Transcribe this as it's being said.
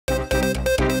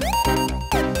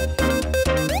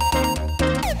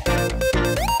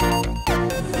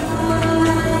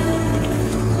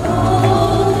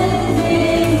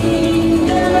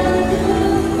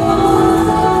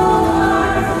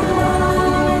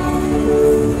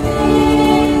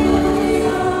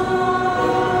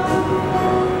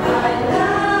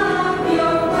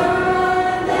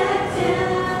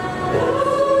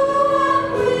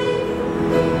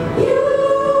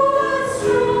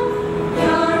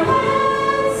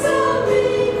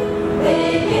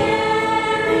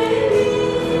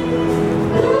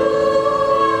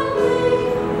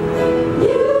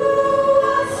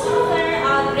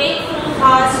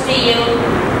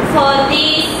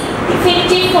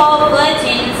for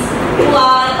virgins who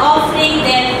are offering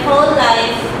their whole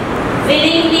life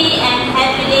willingly and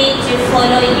happily to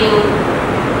follow you.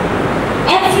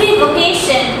 Every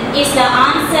vocation is the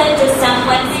answer to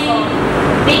someone's call,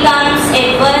 becomes a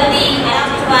worthy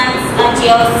loved ones at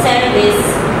your service.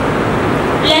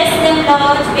 Bless them,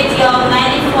 Lord, with your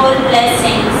manifold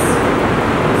blessings.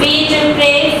 We do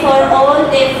pray for all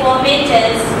their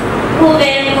formators who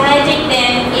were guiding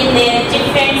them in their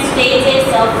different stages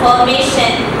of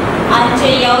formation unto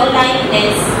your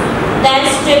likeness, thus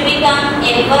to become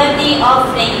a worthy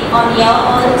offering on your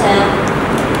altar.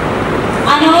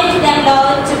 Anoint them,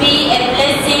 Lord, to be a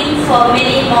blessing for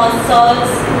many more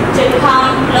souls to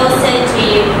come closer to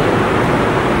you.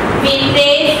 We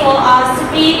pray for our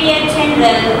Superior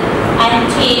General and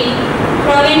team,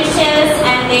 provincials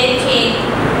and their team,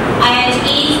 and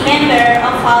each member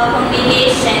of our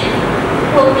congregation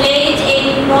who played a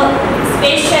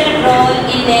special role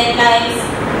in their lives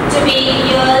to be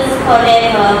yours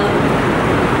forever.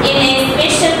 In a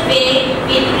special way,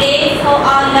 we pray for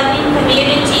our loving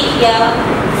community here,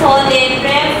 for their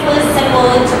prayerful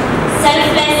support,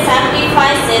 selfless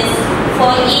sacrifices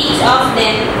for each of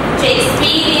them to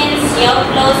experience your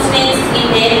closeness in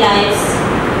their lives.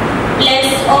 Bless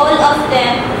all of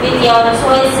them with your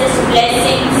choicest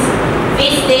blessings,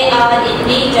 which they are in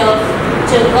need of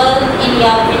to work in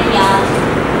your vineyard.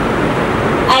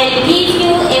 I give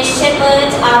you a shepherd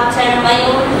after my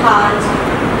own heart.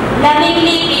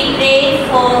 Lovingly we pray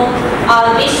for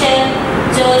our Bishop,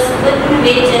 Joseph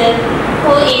Buttenwater,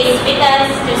 who is with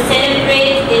us to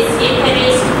celebrate this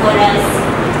Eucharist for us.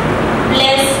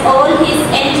 Bless all his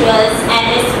angels and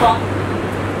response.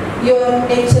 Your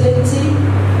Excellency,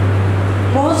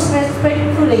 most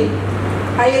respectfully,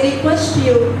 I request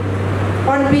you,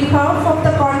 on behalf of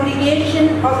the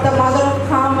congregation of the Mother of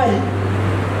Carmel,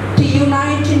 to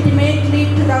unite intimately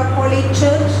to the Holy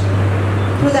Church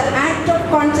through the act of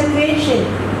consecration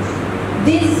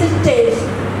these sisters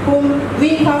whom we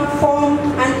have formed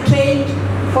and trained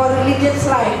for religious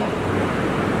life,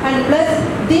 and bless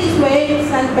these waves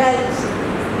and bells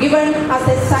given as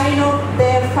a sign of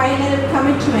their final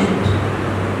commitment.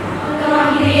 The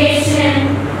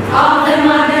congregation of the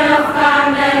Mother of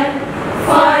Carmel,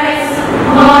 for us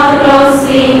more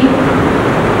closely.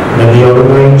 May the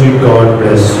Almighty God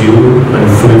bless you and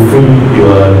fulfill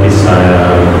your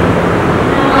desire.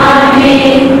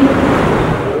 Amen.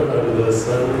 And to the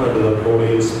Son, and to the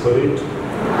Holy Spirit.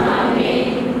 Amen.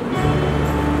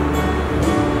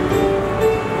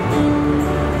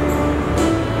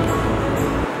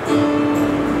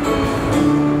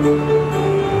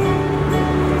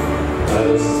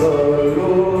 As the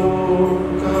Lord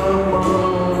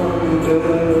commanded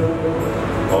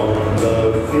on the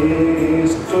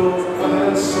feast of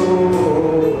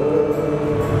Passover,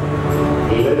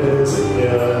 let us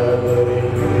gather in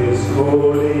His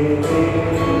holy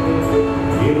name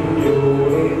in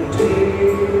unity.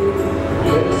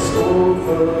 Let's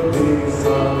offer this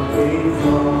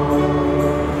sacrifice.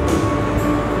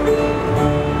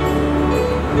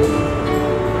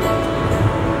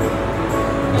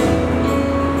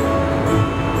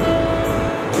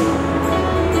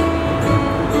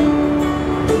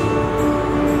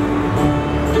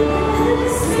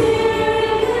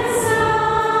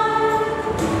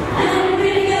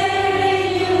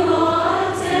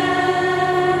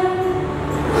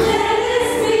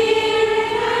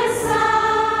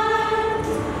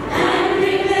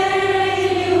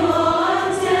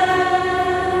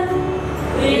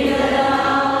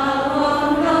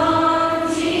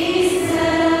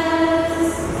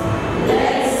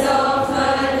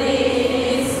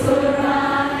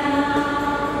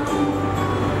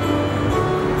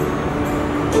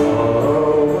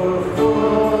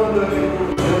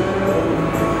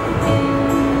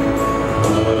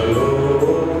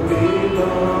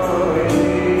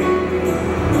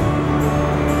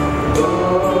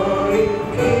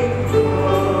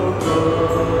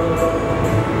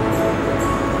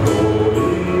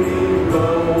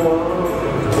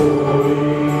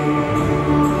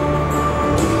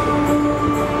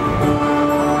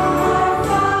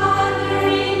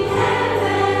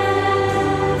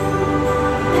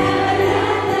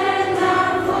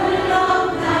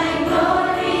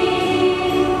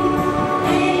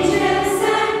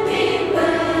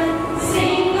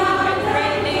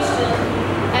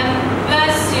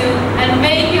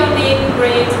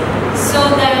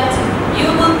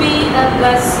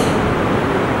 blessing.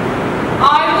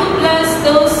 I will bless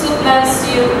those who bless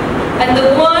you, and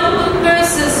the one who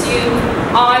curses you,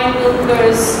 I will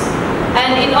curse.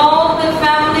 And in all the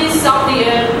families of the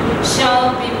earth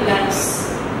shall be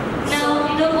blessed. Now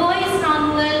the boy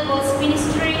Samuel was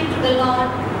ministering to the Lord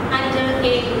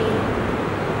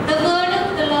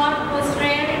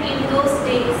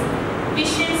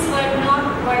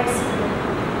bicycle.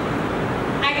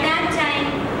 At that time,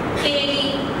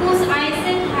 Katie, whose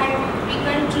eyesight had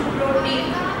begun to grow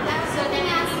dim, Certain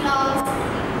as lost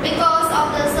because of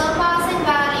the surpassing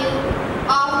value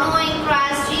of knowing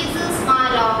Christ Jesus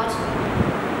my Lord.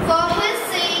 For his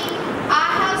sake I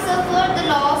have suffered the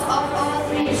loss of all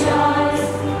things. Rejoice,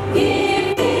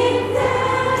 give him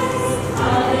thanks,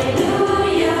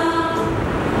 hallelujah.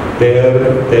 There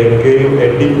they gave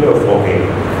a dinner for him.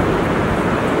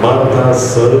 Martha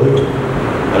served,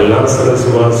 and Lazarus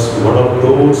was one of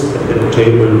those at the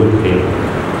table with him.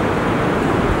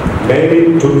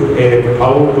 Mary took a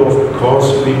pound of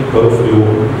costly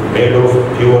perfume made of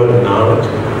pure nard,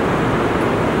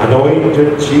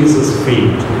 anointed Jesus'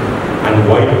 feet, and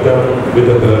wiped them with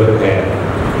her hair.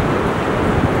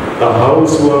 The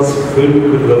house was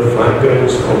filled with the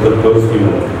fragrance of the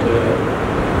perfume.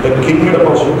 The kingdom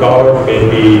of God may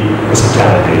be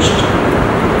established.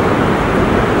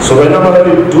 So whenever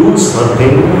I do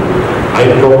something, I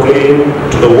proclaim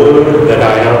to the world that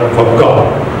I am for God.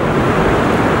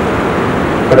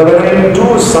 But when I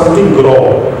do something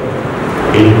wrong,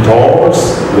 in thoughts,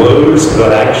 words,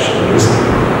 or actions,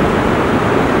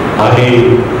 I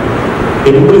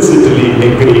implicitly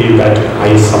agree that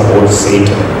I support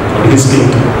Satan and his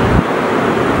kingdom.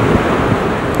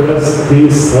 Bless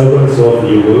these servants of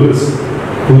yours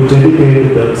who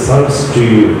dedicate themselves to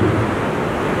you.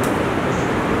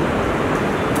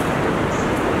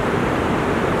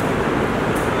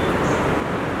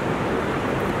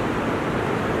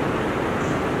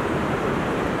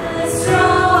 The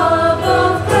stroke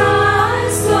of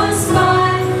Christ was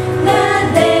mine, that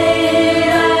day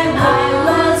when I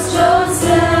was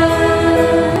chosen.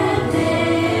 That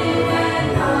day when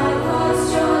I was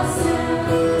chosen,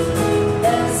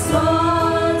 the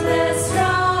spotless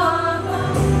stroke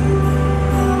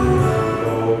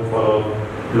of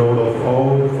Lord of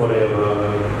all forever.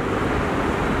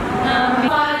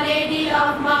 Our Lady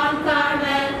of Mount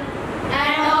Carmel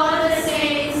and all the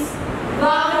saints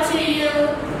bow to you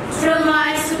through my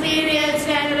superior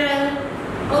general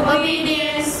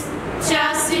obedience,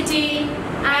 chastity,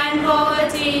 and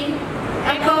poverty,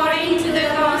 according to the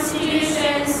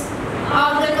constitutions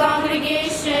of the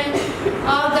congregation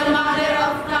of the Mother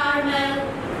of Carmel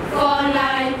for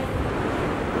life.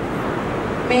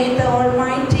 May the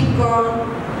Almighty God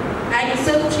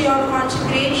accept your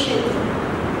consecration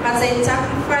as a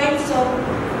sacrifice of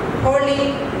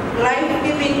holy,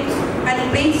 life-giving,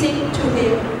 and pleasing to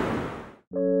Him.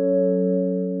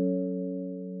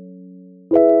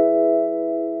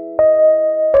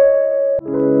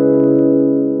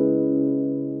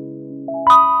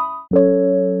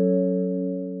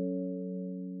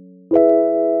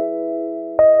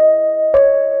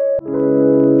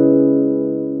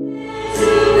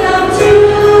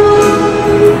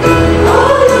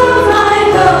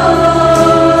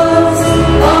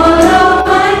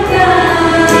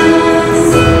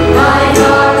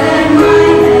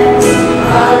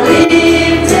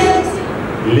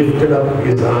 Lifted up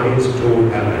his eyes to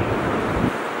heaven.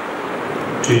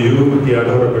 To you, the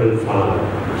adorable Father,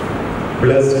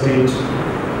 blessed it,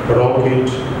 broke it,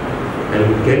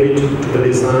 and gave it to the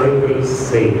disciples,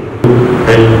 saying,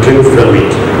 and drink from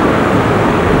it.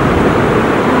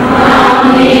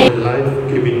 The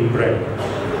life-giving bread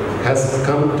has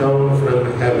come down from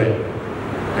heaven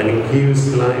and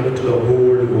gives life to the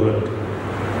whole world.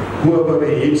 Whoever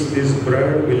eats this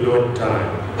bread will not die,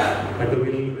 but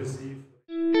will receive